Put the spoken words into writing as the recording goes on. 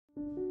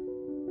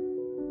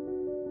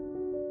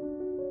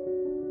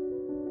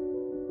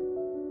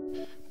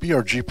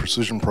BRG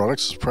Precision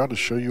Products is proud to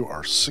show you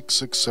our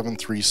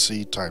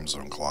 6673C time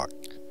zone clock.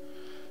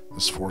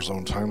 This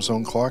 4-zone time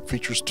zone clock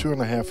features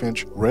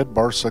 2.5-inch red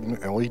bar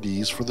segment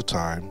LEDs for the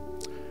time,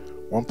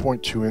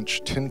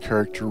 1.2-inch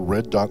 10-character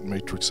red dot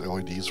matrix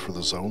LEDs for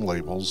the zone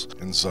labels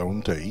and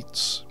zone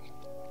dates.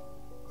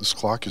 This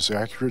clock is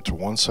accurate to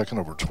 1 second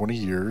over 20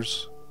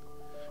 years.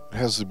 It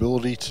has the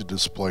ability to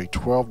display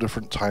 12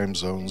 different time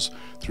zones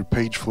through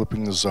page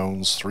flipping the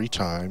zones 3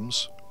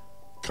 times.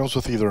 Comes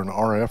with either an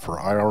RF or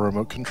IR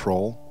remote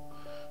control.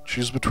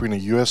 Choose between a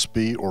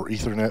USB or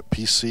Ethernet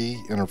PC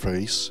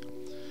interface.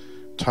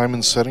 Time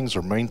and settings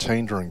are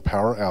maintained during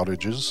power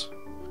outages.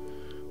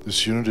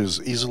 This unit is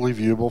easily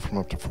viewable from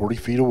up to 40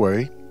 feet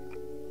away.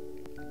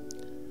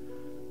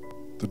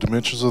 The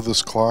dimensions of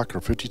this clock are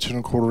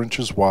 52.25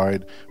 inches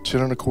wide,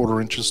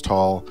 10.25 inches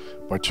tall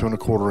by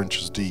 2.25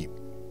 inches deep.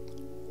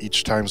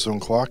 Each time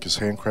zone clock is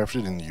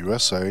handcrafted in the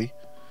USA.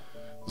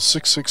 The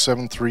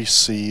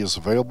 6673C is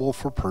available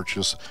for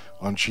purchase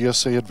on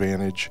GSA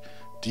Advantage,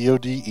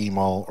 DoD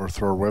eMall, or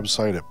through our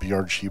website at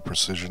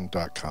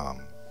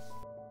brgprecision.com.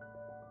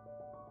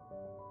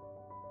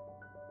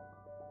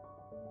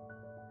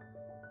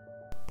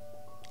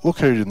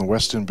 Located in the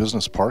West End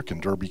Business Park in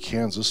Derby,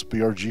 Kansas,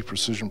 BRG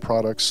Precision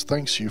Products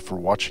thanks you for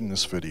watching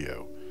this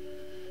video.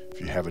 If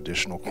you have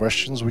additional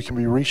questions, we can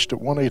be reached at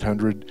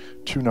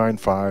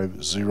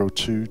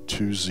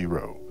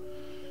 1-800-295-0220.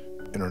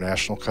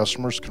 International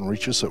customers can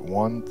reach us at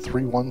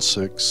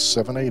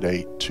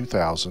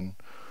 1-316-788-2000,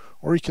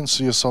 or you can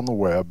see us on the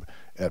web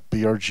at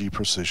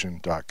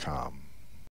brgprecision.com.